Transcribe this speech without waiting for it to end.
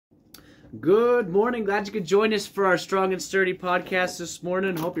Good morning. Glad you could join us for our Strong and Sturdy podcast this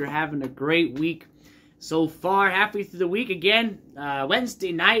morning. Hope you're having a great week so far. Halfway through the week again.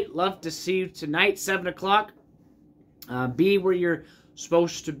 Wednesday night. Love to see you tonight, 7 o'clock. Be where you're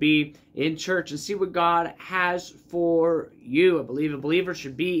supposed to be in church and see what God has for you. I believe a believer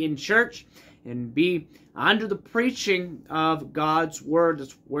should be in church and be under the preaching of God's word.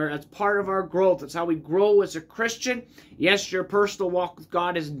 That's part of our growth. That's how we grow as a Christian. Yes, your personal walk with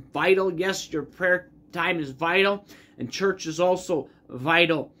God is vital. Yes, your prayer time is vital. And church is also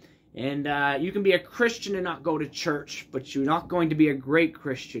vital. And you can be a Christian and not go to church, but you're not going to be a great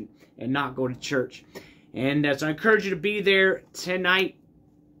Christian and not go to church. And so I encourage you to be there tonight,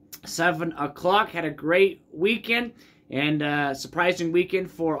 7 o'clock. Had a great weekend and surprising weekend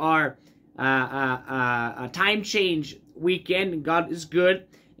for our time change weekend. And God is good.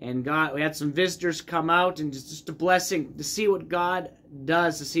 And we had some visitors come out, and just a blessing to see what God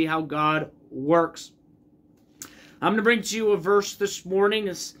does, to see how God works. I'm going to bring to you a verse this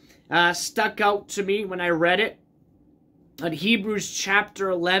morning that stuck out to me when I read it. In Hebrews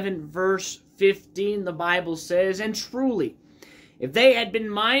chapter 11, verse 15, the Bible says, "And truly, if they had been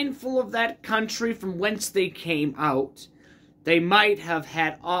mindful of that country from whence they came out, they might have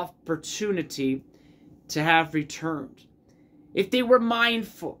had opportunity to have returned." If they were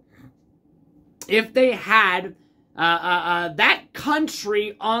mindful, if they had that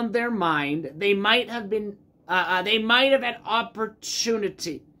country on their mind, they might have been, they might have had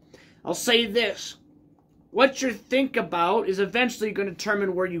opportunity. I'll say this: what you think about is eventually going to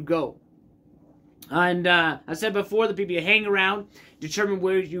determine where you go. And I said before, the people you hang around determine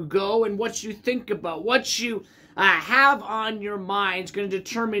where you go, and what you think about, what you have on your mind is going to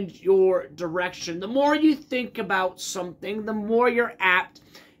determine your direction. The more you think about something, the more you're apt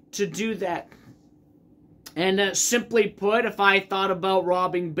to do that. And simply put, if I thought about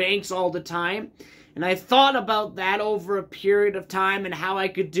robbing banks all the time, and I thought about that over a period of time and how I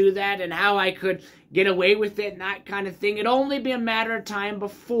could do that and how I could get away with it and that kind of thing, it'd only be a matter of time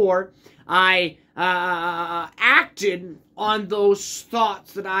before I acted on those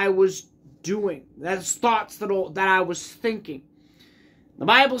thoughts that I was doing. That's thoughts that I was thinking. The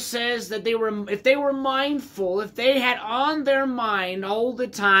Bible says that if they were mindful, if they had on their mind all the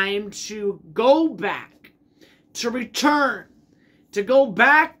time to go back, to return, to go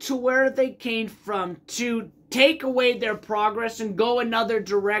back to where they came from, to take away their progress and go another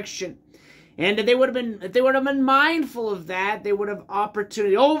direction. And if they would have been mindful of that, they would have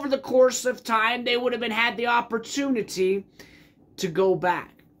opportunity. Over the course of time, they would have had the opportunity to go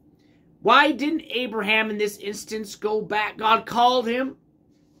back. Why didn't Abraham in this instance go back? God called him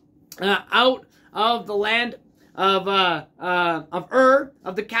out of the land of Ur,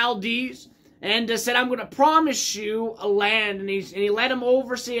 of the Chaldees, and said, "I'm going to promise you a land." And he let him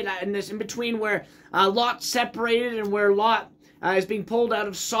oversee it in between where Lot separated and where Lot is being pulled out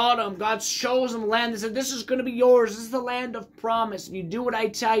of Sodom. God shows him land and said, "This is going to be yours. This is the land of promise. And you do what I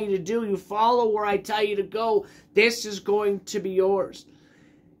tell you to do. You follow where I tell you to go. This is going to be yours."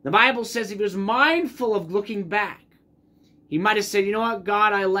 The Bible says if he was mindful of looking back, he might have said, "You know what,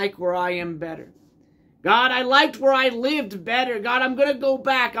 God, I like where I am better. God, I liked where I lived better. God, I'm going to go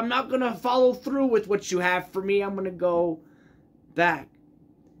back. I'm not going to follow through with what you have for me. I'm going to go back."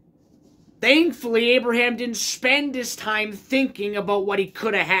 Thankfully, Abraham didn't spend his time thinking about what he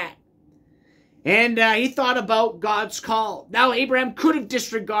could have had. And he thought about God's call. Now, Abraham could have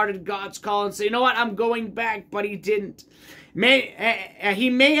disregarded God's call and said, "You know what, I'm going back," but he didn't. He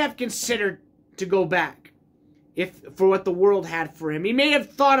may have considered to go back for what the world had for him. He may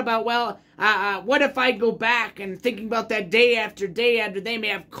have thought about, what if I go back? And thinking about that day after day after day may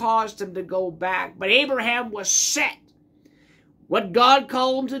have caused him to go back. But Abraham was set. What God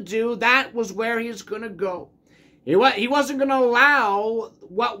called him to do, that was where he was going to go. He wasn't going to allow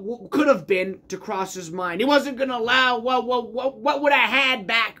what could have been to cross his mind. He wasn't going to allow what would I had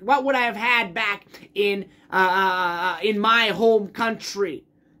back? What would I have had back in my home country?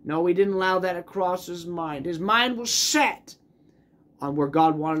 No, he didn't allow that to cross his mind. His mind was set on where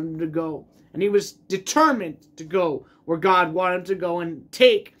God wanted him to go, and he was determined to go where God wanted him to go and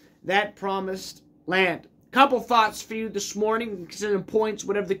take that promised land. Couple thoughts for you this morning, considering points,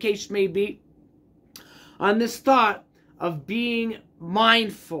 whatever the case may be, on this thought of being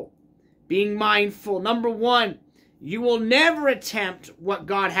mindful. Being mindful. Number one, you will never attempt what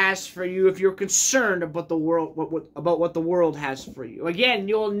God has for you if you're concerned about the world, about what the world has for you. Again,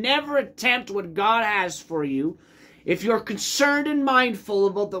 you'll never attempt what God has for you if you're concerned and mindful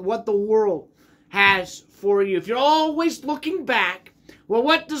about what the world has for you. If you're always looking back, well,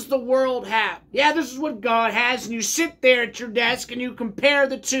 what does the world have? Yeah, this is what God has. And you sit there at your desk and you compare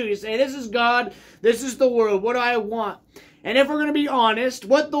the two. You say, this is God, this is the world. What do I want? And if we're going to be honest,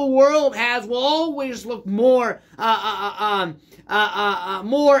 what the world has will always look more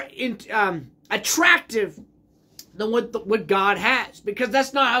attractive than what God has, because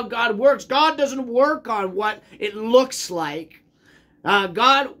that's not how God works. God doesn't work on what it looks like.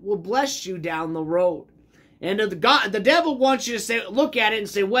 God will bless you down the road. And the devil wants you to look at it and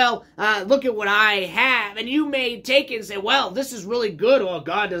say, well, look at what I have. And you may take it and say, well, this is really good. Well,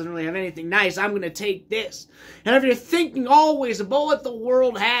 God doesn't really have anything nice. I'm going to take this. And if you're thinking always about what the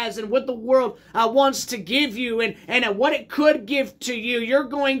world has and what the world wants to give you and what it could give to you, you're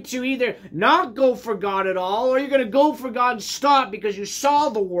going to either not go for God at all, or you're going to go for God and stop because you saw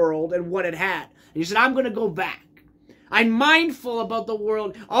the world and what it had. And you said, I'm going to go back. I'm mindful about the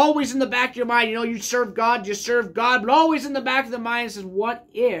world, always in the back of your mind. You know, you serve God, but always in the back of the mind it says, what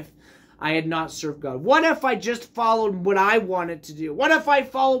if I had not served God? What if I just followed what I wanted to do? What if I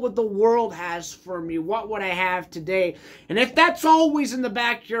followed what the world has for me? What would I have today? And if that's always in the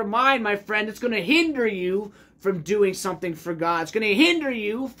back of your mind, my friend, it's going to hinder you from doing something for God. It's going to hinder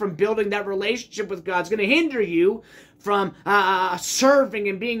you from building that relationship with God. It's going to hinder you from serving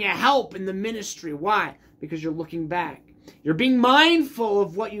and being a help in the ministry. Why? Because you're looking back. You're being mindful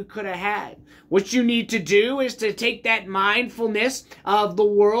of what you could have had. What you need to do is to take that mindfulness of the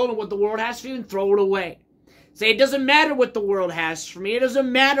world and what the world has for you and throw it away. Say, it doesn't matter what the world has for me. It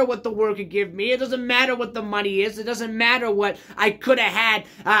doesn't matter what the world could give me. It doesn't matter what the money is. It doesn't matter what I could have had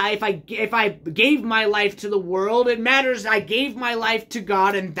if I gave my life to the world. It matters I gave my life to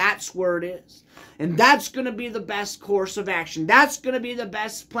God, and that's where it is. And that's going to be the best course of action. That's going to be the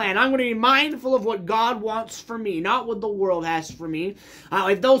best plan. I'm going to be mindful of what God wants for me, not what the world has for me.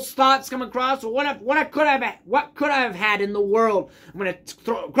 If those thoughts come across, well, what could I have had in the world? I'm going to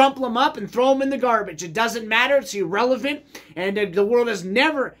crumple them up and throw them in the garbage. It doesn't matter. It's irrelevant. And the world has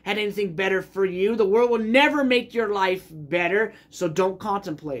never had anything better for you. The world will never make your life better. So don't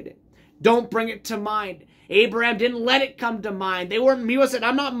contemplate it. Don't bring it to mind. Abraham didn't let it come to mind. He said,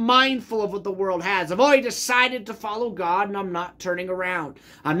 I'm not mindful of what the world has. I've already decided to follow God, and I'm not turning around.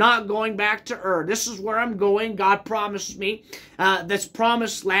 I'm not going back to Ur. This is where I'm going. God promised me this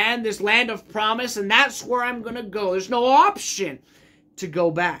promised land, this land of promise, and that's where I'm going to go. There's no option to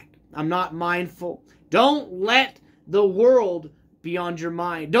go back. I'm not mindful. Don't let the world be on your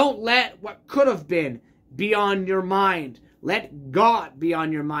mind. Don't let what could have been be on your mind. Let God be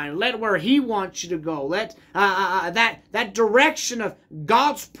on your mind. Let where He wants you to go. Let that direction of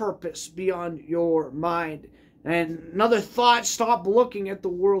God's purpose be on your mind. And another thought, stop looking at the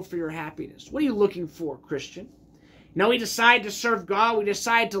world for your happiness. What are you looking for, Christian? You know, we decide to serve God. We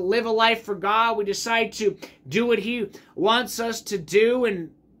decide to live a life for God. We decide to do what He wants us to do. And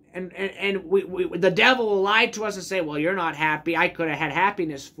the devil will lie to us and say, well, you're not happy. I could have had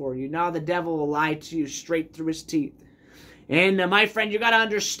happiness for you. Now the devil will lie to you straight through his teeth. And my friend, you got to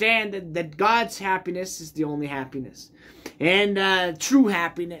understand that God's happiness is the only happiness, and true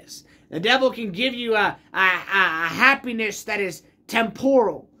happiness. The devil can give you a happiness that is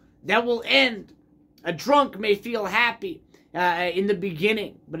temporal, that will end. A drunk may feel happy in the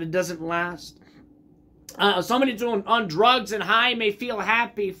beginning, but it doesn't last. Somebody on drugs and high may feel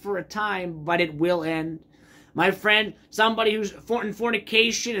happy for a time, but it will end. My friend, somebody who's in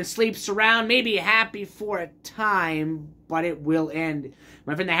fornication and sleeps around may be happy for a time, but it will end.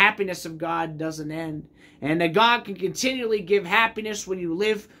 My friend, the happiness of God doesn't end. And that God can continually give happiness when you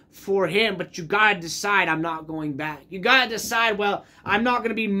live for Him, but you got to decide, I'm not going back. You got to decide, well, I'm not going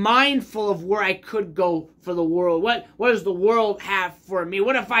to be mindful of where I could go for the world. What does the world have for me?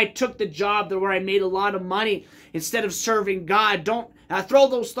 What if I took the job where I made a lot of money instead of serving God? Don't throw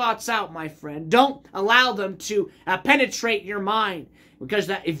those thoughts out, my friend. Don't allow them to penetrate your mind. Because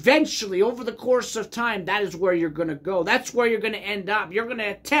that eventually, over the course of time, that is where you're going to go. That's where you're going to end up. You're going to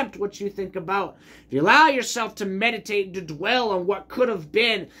attempt what you think about. If you allow yourself to meditate and to dwell on what could have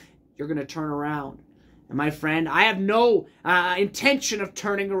been, you're going to turn around. And my friend, I have no intention of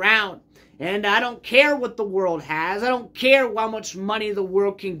turning around. And I don't care what the world has. I don't care how much money the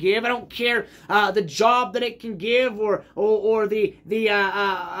world can give. I don't care the job that it can give or the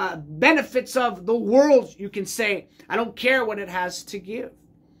benefits of the world, you can say. I don't care what it has to give.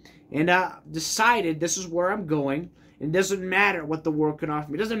 And I decided this is where I'm going. It doesn't matter what the world can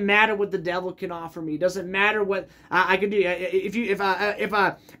offer me. It doesn't matter what the devil can offer me. It doesn't matter what I can do. If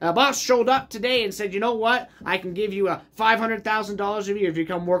a boss showed up today and said, you know what, I can give you $500,000 a year if you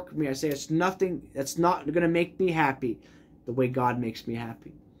come work with me, I say it's nothing. That's not going to make me happy the way God makes me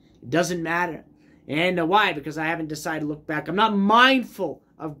happy. It doesn't matter. And why? Because I haven't decided to look back. I'm not mindful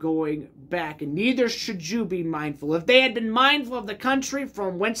of going back, and neither should you be mindful. If they had been mindful of the country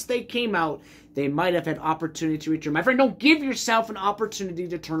from whence they came out, they might have had opportunity to return. My friend, don't give yourself an opportunity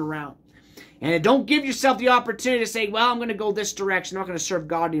to turn around. And don't give yourself the opportunity to say, well, I'm going to go this direction. I'm not going to serve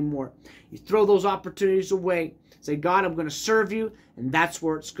God anymore. You throw those opportunities away. Say, God, I'm going to serve you, and that's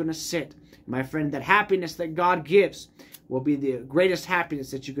where it's going to sit. My friend, that happiness that God gives will be the greatest happiness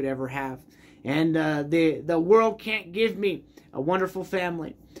that you could ever have. And the world can't give me a wonderful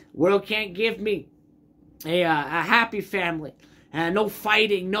family. The world can't give me a happy family. No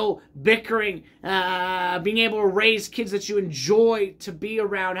fighting, no bickering, being able to raise kids that you enjoy to be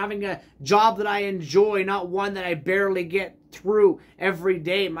around, having a job that I enjoy, not one that I barely get through every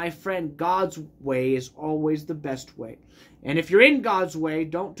day. My friend, God's way is always the best way. And if you're in God's way,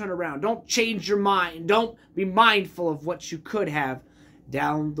 don't turn around. Don't change your mind. Don't be mindful of what you could have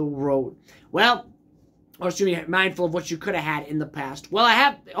down the road. Well, or excuse me, mindful of what you could have had in the past. Well,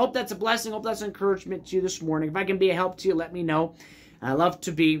 I hope that's a blessing. Hope that's an encouragement to you this morning. If I can be a help to you, let me know. I love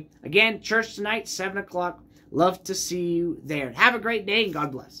to be. Again, church tonight, 7 o'clock. Love to see you there. Have a great day, and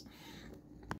God bless.